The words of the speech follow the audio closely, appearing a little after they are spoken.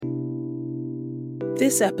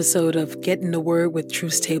This episode of Get in the Word with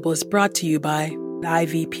Truth Table is brought to you by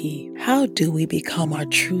IVP. How do we become our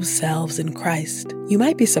true selves in Christ? You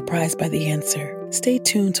might be surprised by the answer. Stay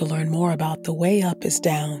tuned to learn more about The Way Up is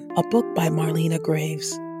Down, a book by Marlena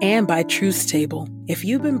Graves, and by Truth Table. If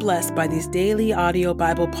you've been blessed by these daily audio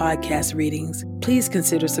Bible podcast readings, please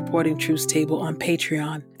consider supporting Truth Table on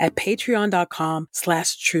Patreon at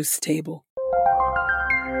patreon.com/truthstable.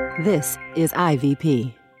 This is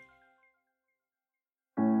IVP.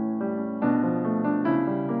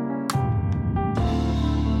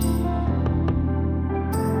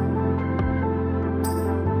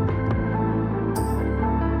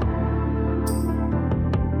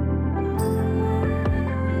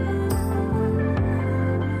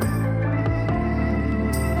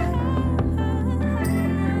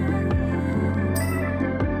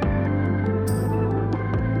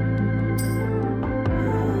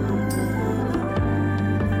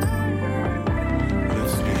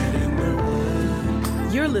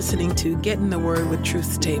 You're listening to Get in the Word with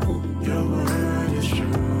Truth Table. Your word is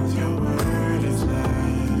truth, your word is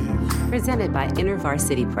life. Presented by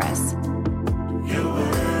InterVarsity Press. Your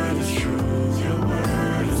word is truth, your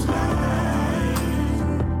word is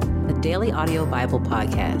life. The daily audio Bible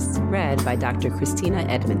podcast, read by Dr. Christina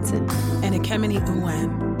Edmondson and Ekemini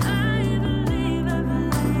Uwan.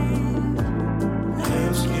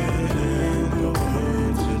 Let's get in the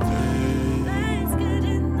word today.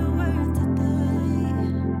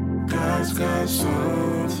 God's got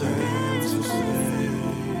something to say.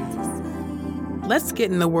 Let's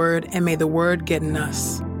get in the Word, and may the Word get in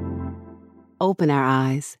us. Open our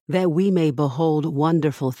eyes that we may behold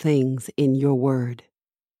wonderful things in your word.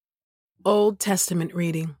 Old Testament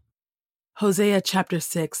reading. Hosea chapter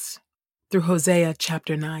 6 through Hosea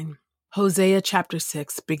chapter 9. Hosea chapter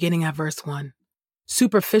 6, beginning at verse 1.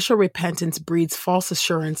 Superficial repentance breeds false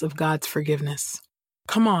assurance of God's forgiveness.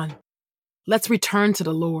 Come on, let's return to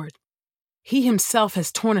the Lord. He himself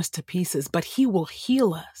has torn us to pieces, but he will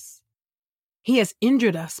heal us. He has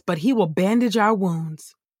injured us, but he will bandage our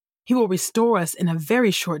wounds. He will restore us in a very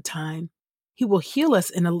short time. He will heal us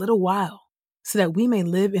in a little while, so that we may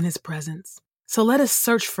live in his presence. So let us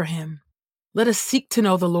search for him. Let us seek to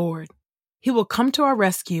know the Lord. He will come to our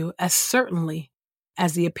rescue as certainly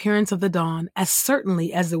as the appearance of the dawn, as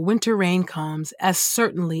certainly as the winter rain comes, as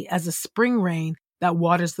certainly as the spring rain that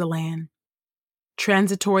waters the land.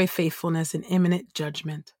 Transitory faithfulness and imminent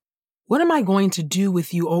judgment. What am I going to do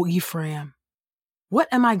with you, O Ephraim? What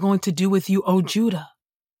am I going to do with you, O Judah?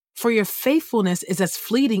 For your faithfulness is as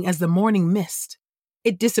fleeting as the morning mist.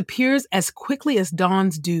 It disappears as quickly as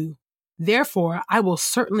dawn's dew. Therefore, I will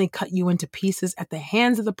certainly cut you into pieces at the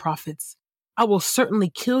hands of the prophets. I will certainly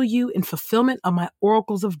kill you in fulfillment of my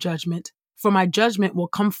oracles of judgment, for my judgment will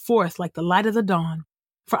come forth like the light of the dawn.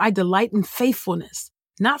 For I delight in faithfulness,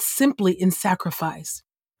 not simply in sacrifice.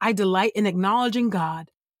 I delight in acknowledging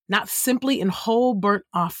God, not simply in whole burnt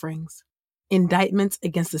offerings. Indictments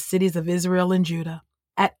against the cities of Israel and Judah.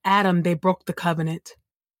 At Adam they broke the covenant.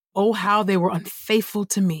 Oh, how they were unfaithful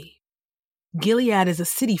to me. Gilead is a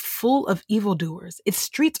city full of evildoers. Its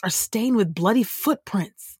streets are stained with bloody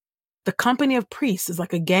footprints. The company of priests is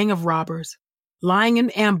like a gang of robbers, lying in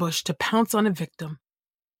ambush to pounce on a victim.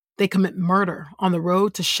 They commit murder on the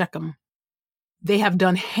road to Shechem. They have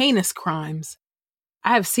done heinous crimes.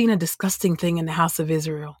 I have seen a disgusting thing in the house of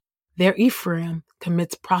Israel. There Ephraim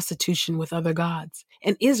commits prostitution with other gods,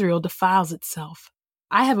 and Israel defiles itself.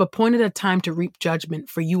 I have appointed a time to reap judgment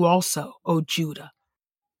for you also, O Judah.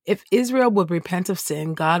 If Israel would repent of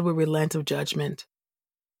sin, God would relent of judgment.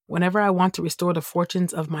 Whenever I want to restore the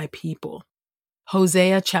fortunes of my people.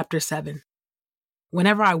 Hosea chapter 7.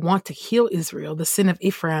 Whenever I want to heal Israel, the sin of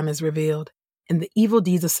Ephraim is revealed, and the evil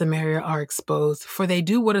deeds of Samaria are exposed, for they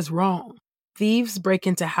do what is wrong. Thieves break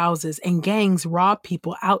into houses, and gangs rob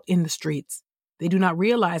people out in the streets. They do not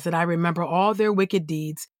realize that I remember all their wicked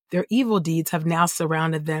deeds. Their evil deeds have now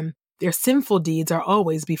surrounded them. Their sinful deeds are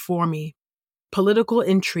always before me. Political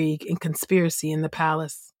intrigue and conspiracy in the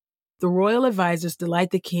palace. The royal advisors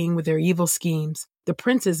delight the king with their evil schemes. The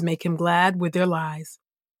princes make him glad with their lies.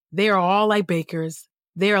 They are all like bakers.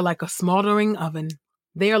 They are like a smoldering oven.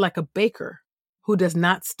 They are like a baker who does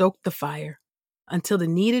not stoke the fire until the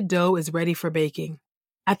kneaded dough is ready for baking.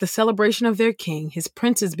 At the celebration of their king, his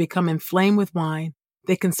princes become inflamed with wine.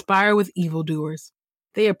 They conspire with evildoers.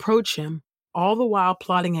 They approach him, all the while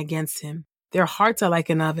plotting against him. Their hearts are like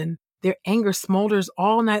an oven. Their anger smolders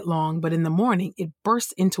all night long, but in the morning it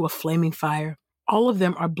bursts into a flaming fire. All of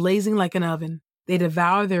them are blazing like an oven. They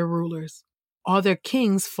devour their rulers. All their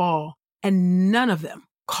kings fall, and none of them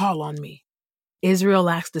call on me. Israel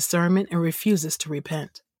lacks discernment and refuses to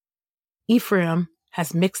repent. Ephraim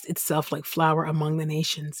has mixed itself like flour among the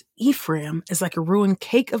nations. Ephraim is like a ruined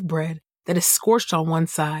cake of bread that is scorched on one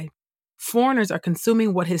side. Foreigners are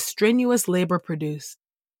consuming what his strenuous labor produced,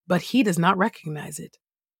 but he does not recognize it.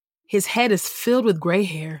 His head is filled with gray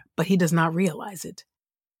hair, but he does not realize it.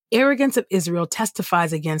 Arrogance of Israel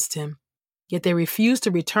testifies against him, yet they refuse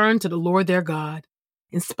to return to the Lord their God.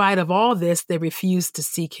 In spite of all this, they refuse to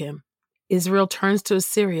seek him. Israel turns to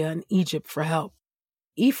Assyria and Egypt for help.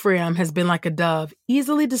 Ephraim has been like a dove,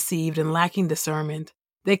 easily deceived and lacking discernment.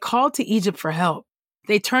 They called to Egypt for help.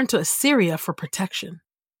 They turn to Assyria for protection.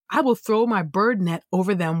 I will throw my bird net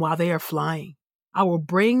over them while they are flying. I will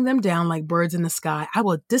bring them down like birds in the sky. I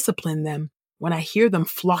will discipline them when I hear them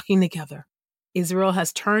flocking together. Israel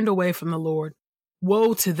has turned away from the Lord.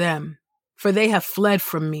 Woe to them, for they have fled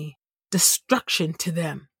from me. Destruction to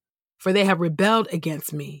them, for they have rebelled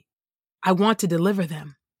against me. I want to deliver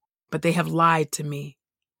them, but they have lied to me.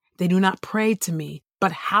 They do not pray to me,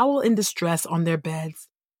 but howl in distress on their beds.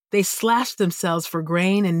 They slash themselves for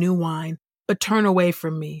grain and new wine, but turn away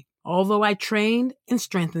from me. Although I trained and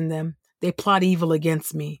strengthened them, they plot evil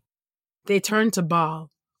against me. They turn to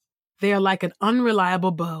Baal. They are like an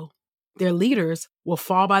unreliable bow. Their leaders will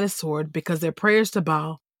fall by the sword because their prayers to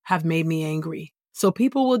Baal have made me angry. So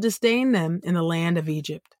people will disdain them in the land of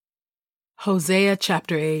Egypt. Hosea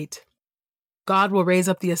chapter 8. God will raise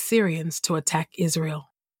up the Assyrians to attack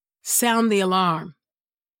Israel. Sound the alarm.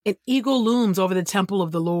 An eagle looms over the temple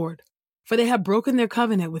of the Lord, for they have broken their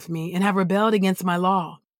covenant with me and have rebelled against my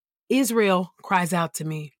law. Israel cries out to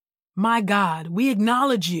me, "My God, we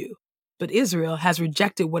acknowledge you." But Israel has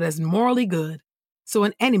rejected what is morally good, so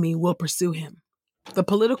an enemy will pursue him. The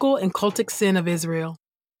political and cultic sin of Israel.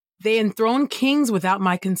 They enthroned kings without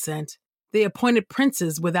my consent. They appointed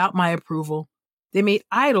princes without my approval. They made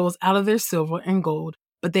idols out of their silver and gold,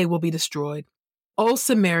 but they will be destroyed. O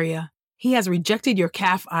Samaria, he has rejected your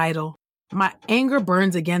calf idol. My anger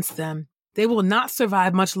burns against them. They will not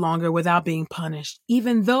survive much longer without being punished,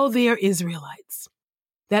 even though they are Israelites.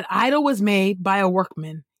 That idol was made by a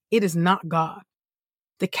workman. It is not God.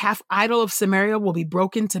 The calf idol of Samaria will be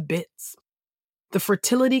broken to bits. The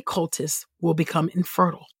fertility cultists will become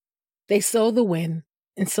infertile. They sow the wind,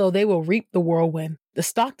 and so they will reap the whirlwind. The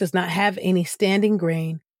stalk does not have any standing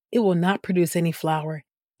grain. It will not produce any flour.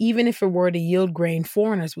 Even if it were to yield grain,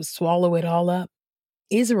 foreigners would swallow it all up.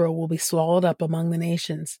 Israel will be swallowed up among the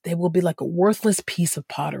nations. They will be like a worthless piece of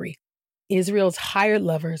pottery. Israel's hired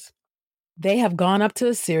lovers. They have gone up to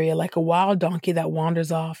Assyria like a wild donkey that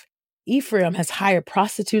wanders off. Ephraim has hired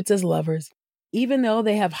prostitutes as lovers, even though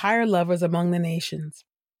they have hired lovers among the nations.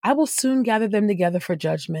 I will soon gather them together for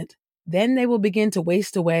judgment. Then they will begin to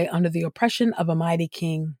waste away under the oppression of a mighty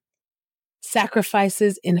king.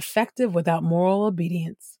 Sacrifices ineffective without moral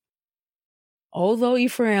obedience. Although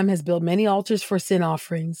Ephraim has built many altars for sin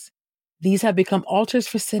offerings, these have become altars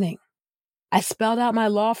for sinning. I spelled out my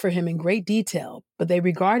law for him in great detail, but they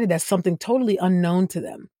regard it as something totally unknown to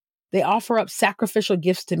them. They offer up sacrificial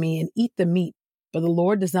gifts to me and eat the meat, but the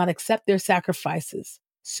Lord does not accept their sacrifices.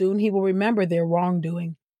 Soon he will remember their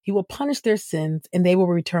wrongdoing. He will punish their sins, and they will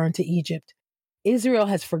return to Egypt. Israel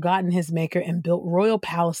has forgotten his maker and built royal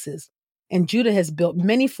palaces, and Judah has built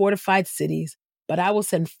many fortified cities, but I will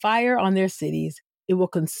send fire on their cities. It will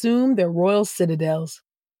consume their royal citadels.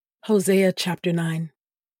 Hosea chapter 9.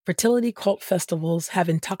 Fertility cult festivals have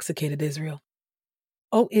intoxicated Israel.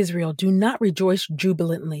 O Israel, do not rejoice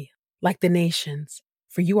jubilantly like the nations,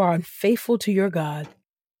 for you are unfaithful to your God.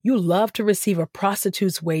 You love to receive a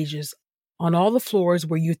prostitute's wages on all the floors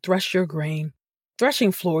where you thresh your grain.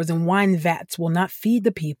 Threshing floors and wine vats will not feed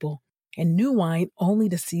the people, and new wine only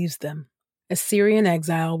deceives them. Assyrian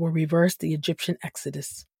exile will reverse the Egyptian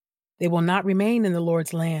exodus. They will not remain in the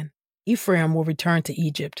Lord's land. Ephraim will return to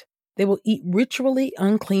Egypt. They will eat ritually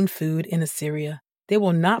unclean food in Assyria. They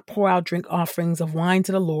will not pour out drink offerings of wine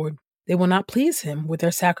to the Lord. They will not please him with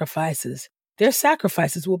their sacrifices. Their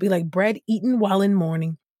sacrifices will be like bread eaten while in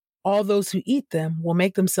mourning. All those who eat them will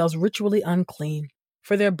make themselves ritually unclean,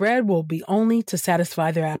 for their bread will be only to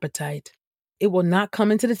satisfy their appetite. It will not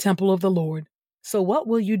come into the temple of the Lord. So what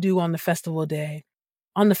will you do on the festival day?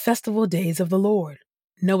 On the festival days of the Lord?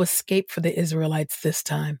 No escape for the Israelites this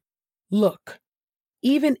time. Look,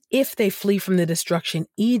 even if they flee from the destruction,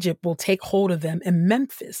 Egypt will take hold of them, and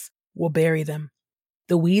Memphis will bury them.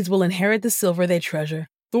 The weeds will inherit the silver they treasure.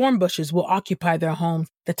 Thorn bushes will occupy their homes.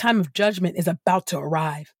 The time of judgment is about to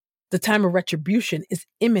arrive. The time of retribution is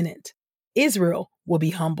imminent. Israel will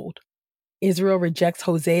be humbled. Israel rejects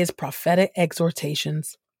Hosea's prophetic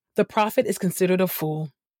exhortations. The prophet is considered a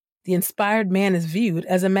fool. The inspired man is viewed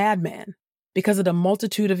as a madman because of the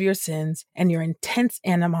multitude of your sins and your intense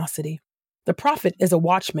animosity. The prophet is a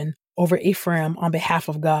watchman over Ephraim on behalf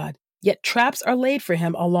of God, yet traps are laid for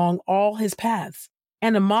him along all his paths.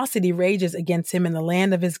 Animosity rages against him in the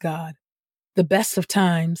land of his God. The best of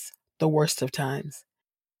times, the worst of times.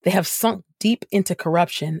 They have sunk deep into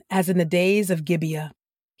corruption, as in the days of Gibeah.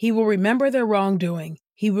 He will remember their wrongdoing.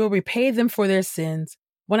 He will repay them for their sins.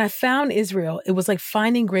 When I found Israel, it was like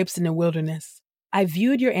finding grapes in the wilderness. I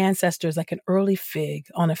viewed your ancestors like an early fig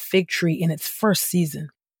on a fig tree in its first season.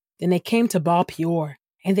 Then they came to Baal Peor,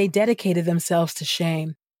 and they dedicated themselves to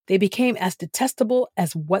shame. They became as detestable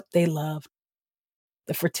as what they loved.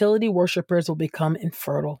 The fertility worshippers will become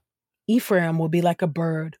infertile. Ephraim will be like a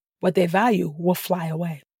bird. What they value will fly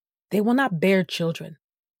away. They will not bear children.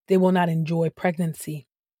 They will not enjoy pregnancy.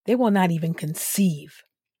 They will not even conceive.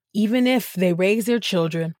 Even if they raise their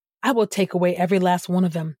children, I will take away every last one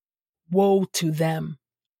of them. Woe to them!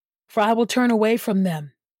 For I will turn away from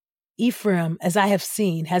them. Ephraim, as I have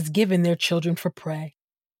seen, has given their children for prey.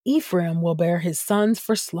 Ephraim will bear his sons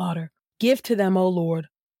for slaughter. Give to them, O Lord.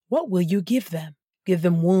 What will you give them? Give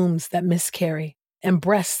them wombs that miscarry and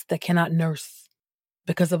breasts that cannot nurse.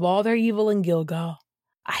 Because of all their evil in Gilgal,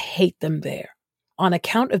 I hate them there. On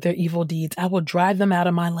account of their evil deeds, I will drive them out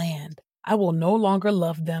of my land. I will no longer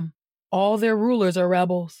love them. All their rulers are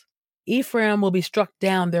rebels. Ephraim will be struck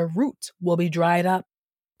down. Their roots will be dried up.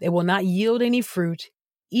 They will not yield any fruit.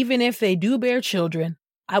 Even if they do bear children,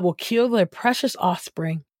 I will kill their precious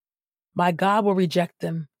offspring. My God will reject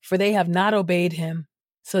them, for they have not obeyed him.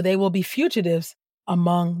 So they will be fugitives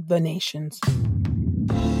among the nations.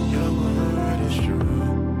 Your word is true.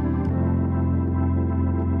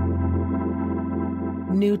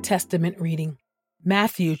 New Testament reading.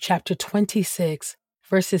 Matthew chapter 26,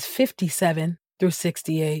 verses 57 through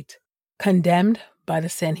 68. Condemned by the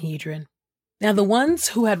Sanhedrin. Now the ones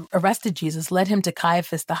who had arrested Jesus led him to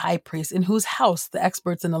Caiaphas the high priest, in whose house the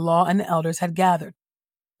experts in the law and the elders had gathered.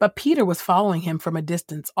 But Peter was following him from a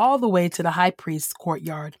distance all the way to the high priest's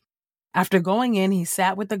courtyard. After going in, he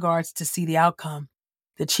sat with the guards to see the outcome.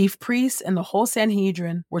 The chief priests and the whole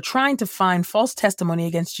Sanhedrin were trying to find false testimony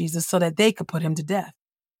against Jesus so that they could put him to death.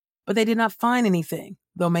 But they did not find anything,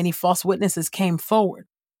 though many false witnesses came forward.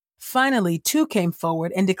 Finally, 2 came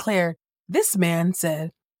forward and declared, "This man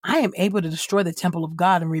said, I am able to destroy the temple of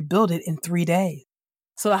God and rebuild it in 3 days."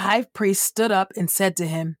 So the high priest stood up and said to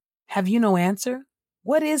him, "Have you no answer?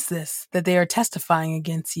 What is this that they are testifying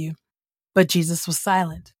against you?" But Jesus was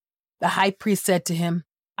silent. The high priest said to him,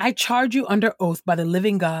 "I charge you under oath by the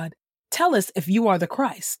living God. Tell us if you are the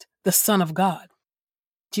Christ, the Son of God."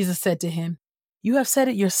 Jesus said to him, "You have said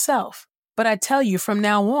it yourself, but I tell you, from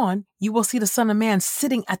now on, you will see the Son of Man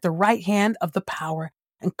sitting at the right hand of the power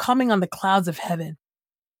and coming on the clouds of heaven."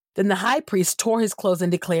 Then the high priest tore his clothes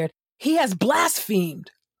and declared, "He has blasphemed.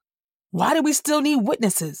 Why do we still need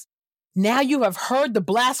witnesses? Now you have heard the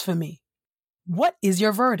blasphemy. What is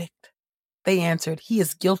your verdict?" They answered, "He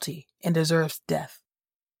is guilty and deserves death."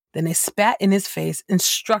 Then they spat in his face and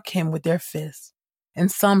struck him with their fists.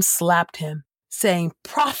 And some slapped him, saying,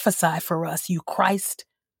 "Prophesy for us, you Christ.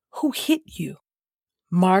 Who hit you?"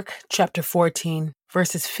 Mark chapter 14,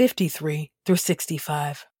 verses 53 through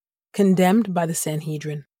 65. Condemned by the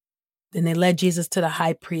Sanhedrin. Then they led Jesus to the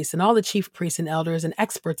high priest, and all the chief priests and elders and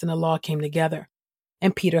experts in the law came together.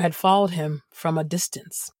 And Peter had followed him from a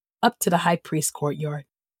distance, up to the high priest's courtyard.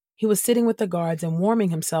 He was sitting with the guards and warming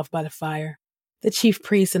himself by the fire. The chief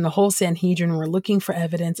priests and the whole Sanhedrin were looking for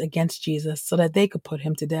evidence against Jesus so that they could put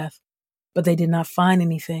him to death. But they did not find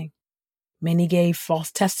anything. Many gave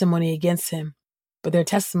false testimony against him, but their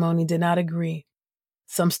testimony did not agree.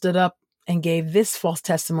 Some stood up and gave this false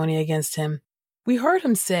testimony against him. "We heard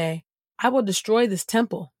him say, 'I will destroy this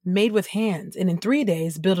temple made with hands, and in 3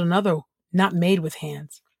 days build another not made with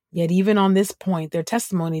hands.'" Yet even on this point, their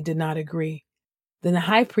testimony did not agree. Then the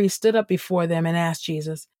high priest stood up before them and asked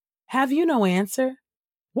Jesus, "Have you no answer?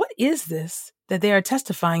 What is this that they are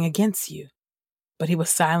testifying against you?" But he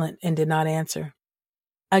was silent and did not answer.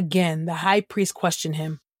 Again, the high priest questioned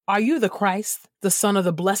him, "Are you the Christ, the Son of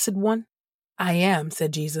the Blessed One?" "I am,"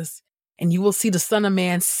 said Jesus, "and you will see the Son of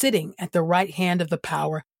Man sitting at the right hand of the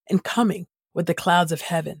power and coming with the clouds of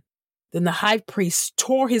heaven." Then the high priest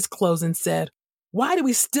tore his clothes and said, "Why do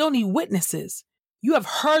we still need witnesses? You have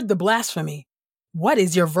heard the blasphemy. What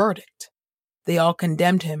is your verdict?" They all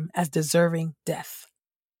condemned him as deserving death.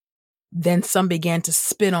 Then some began to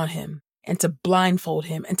spit on him and to blindfold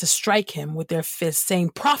him and to strike him with their fists, saying,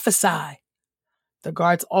 "Prophesy." The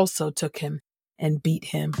guards also took him and beat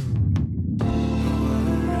him.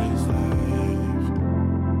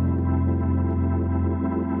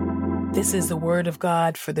 This is the word of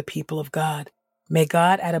God for the people of God. May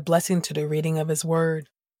God add a blessing to the reading of his word.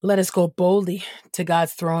 Let us go boldly to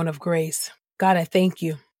God's throne of grace. God, I thank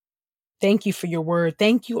you. Thank you for your word.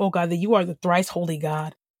 Thank you, oh God, that you are the thrice holy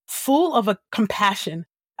God, full of a compassion,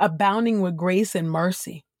 abounding with grace and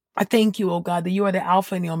mercy. I thank you, oh God, that you are the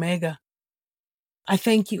Alpha and the Omega. I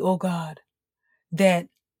thank you, oh God, that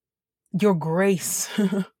your grace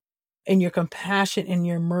and your compassion and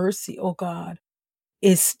your mercy, oh God,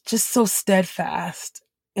 is just so steadfast.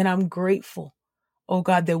 And I'm grateful, oh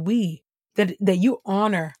God, that you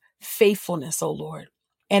honor faithfulness, oh Lord.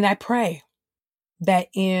 And I pray that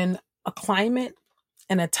in a climate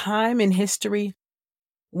and a time in history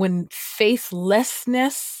when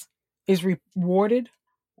faithlessness is rewarded,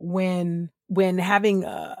 when having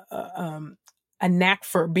a knack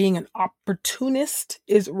for being an opportunist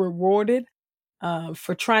is rewarded,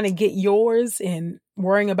 for trying to get yours and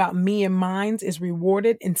worrying about me and mine's is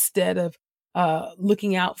rewarded instead of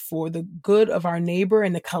looking out for the good of our neighbor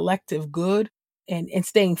and the collective good, and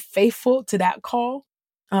staying faithful to that call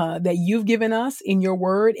that you've given us in your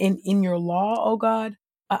word and in your law, oh God.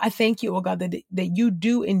 I thank you, oh God, that you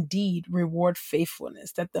do indeed reward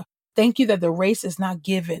faithfulness. Thank you that the race is not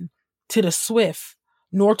given to the swift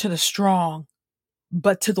nor to the strong,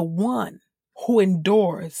 but to the one who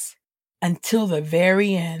endures until the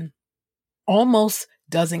very end. Almost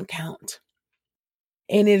doesn't count.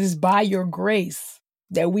 And it is by your grace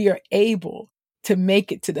that we are able to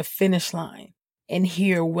make it to the finish line and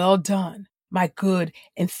hear, well done, my good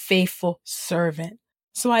and faithful servant.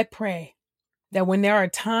 So I pray that when there are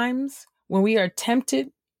times when we are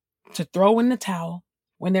tempted to throw in the towel,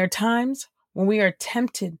 when there are times when we are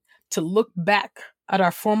tempted to look back at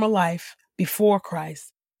our former life before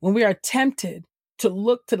Christ, when we are tempted to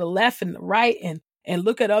look to the left and the right and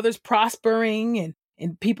look at others prospering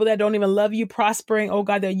and people that don't even love you prospering, oh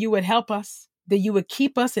God, that you would help us, that you would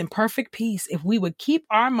keep us in perfect peace if we would keep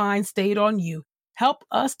our minds stayed on you. Help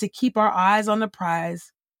us to keep our eyes on the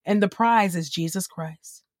prize, and the prize is Jesus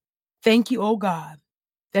Christ. Thank you, oh God,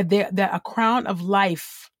 that a crown of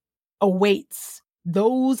life awaits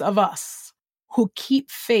those of us who keep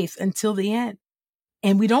faith until the end.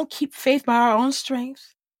 And we don't keep faith by our own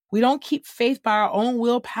strength. We don't keep faith by our own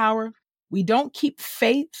willpower. We don't keep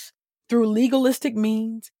faith through legalistic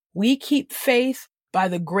means. We keep faith by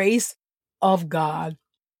the grace of God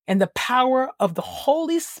and the power of the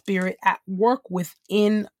Holy Spirit at work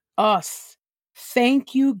within us.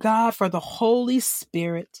 Thank you, God, for the Holy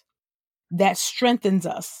Spirit that strengthens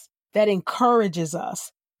us, that encourages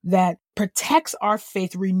us, that protects our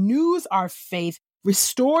faith, renews our faith,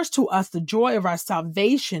 restores to us the joy of our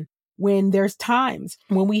salvation when there's times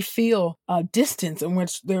when we feel distance, and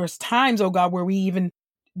which there's times, oh God, where we even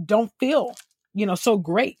don't feel, so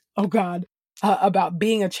great, oh God, about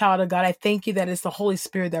being a child of God. I thank you that it's the Holy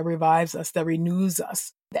Spirit that revives us, that renews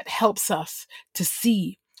us, that helps us to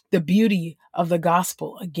see the beauty of the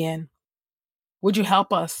gospel again. Would you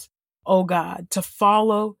help us, oh God, to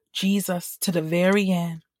follow Jesus to the very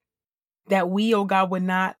end, that we, oh God, would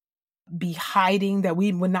not be hiding, that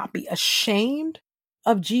we would not be ashamed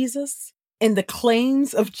of Jesus and the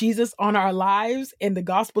claims of Jesus on our lives and the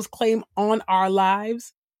gospel's claim on our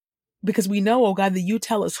lives, because we know, oh God, that you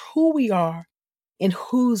tell us who we are and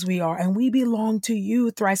whose we are, and we belong to you,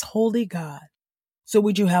 thrice holy God. So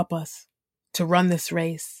would you help us to run this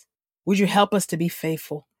race? Would you help us to be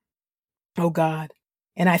faithful, oh God?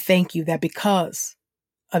 And I thank you that because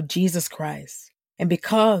of Jesus Christ and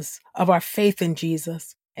because of our faith in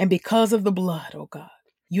Jesus and because of the blood, oh God,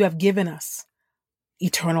 you have given us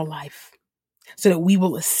eternal life so that we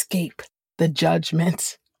will escape the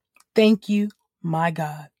judgment. Thank you, my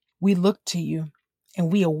God. We look to you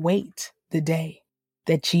and we await the day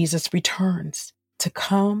that Jesus returns to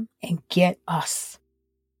come and get us.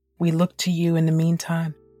 We look to you in the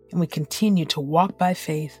meantime, and we continue to walk by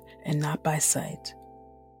faith and not by sight.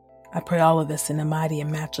 I pray all of this in the mighty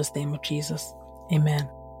and matchless name of Jesus. Amen.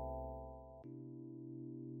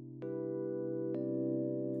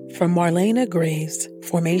 From Marlena Graves,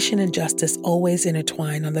 Formation and Justice Always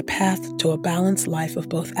Intertwine on the Path to a Balanced Life of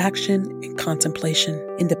Both Action and Contemplation.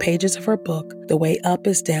 In the pages of her book, The Way Up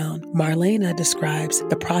is Down, Marlena describes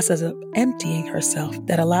the process of emptying herself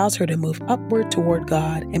that allows her to move upward toward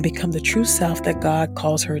God and become the true self that God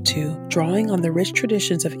calls her to. Drawing on the rich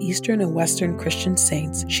traditions of Eastern and Western Christian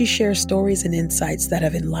saints, she shares stories and insights that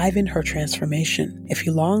have enlivened her transformation. If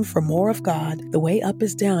you long for more of God, The Way Up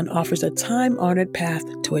is Down offers a time-honored path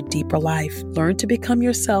to a deeper life. Learn to become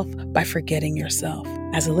yourself by forgetting yourself.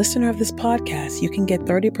 As a listener of this podcast, you can get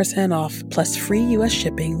 30% off plus free U.S.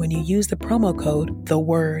 shipping when you use the promo code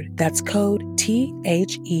THEWORD. That's code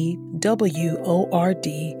THEWORD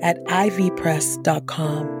at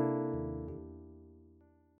ivpress.com.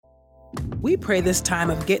 We pray this time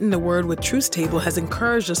of Getting the Word with Truth Table has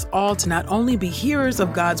encouraged us all to not only be hearers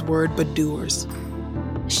of God's Word, but doers.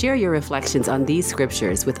 Share your reflections on these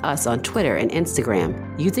scriptures with us on Twitter and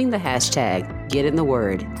Instagram using the hashtag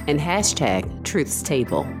 #GetInTheWord and hashtag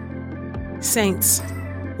 #TruthsTable. Saints,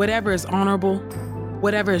 whatever is honorable,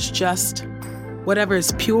 whatever is just, whatever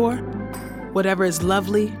is pure, whatever is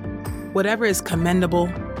lovely, whatever is commendable,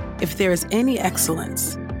 if there is any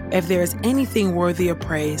excellence, if there is anything worthy of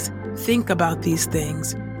praise, think about these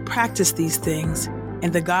things, practice these things,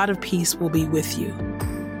 and the God of peace will be with you.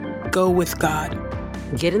 Go with God.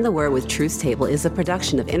 Get in the Word with Truth Table is a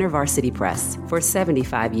production of InterVarsity Press. For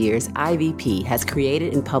 75 years, IVP has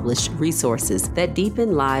created and published resources that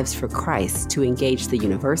deepen lives for Christ to engage the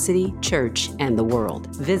university, church, and the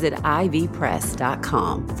world. Visit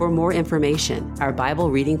ivpress.com for more information. Our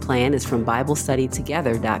Bible reading plan is from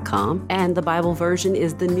BibleStudyTogether.com, and the Bible version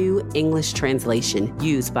is the new English translation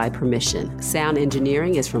used by permission. Sound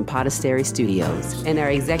engineering is from Podastery Studios, and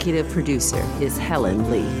our executive producer is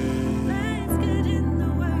Helen Lee.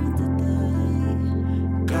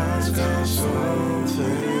 God's got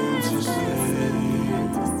something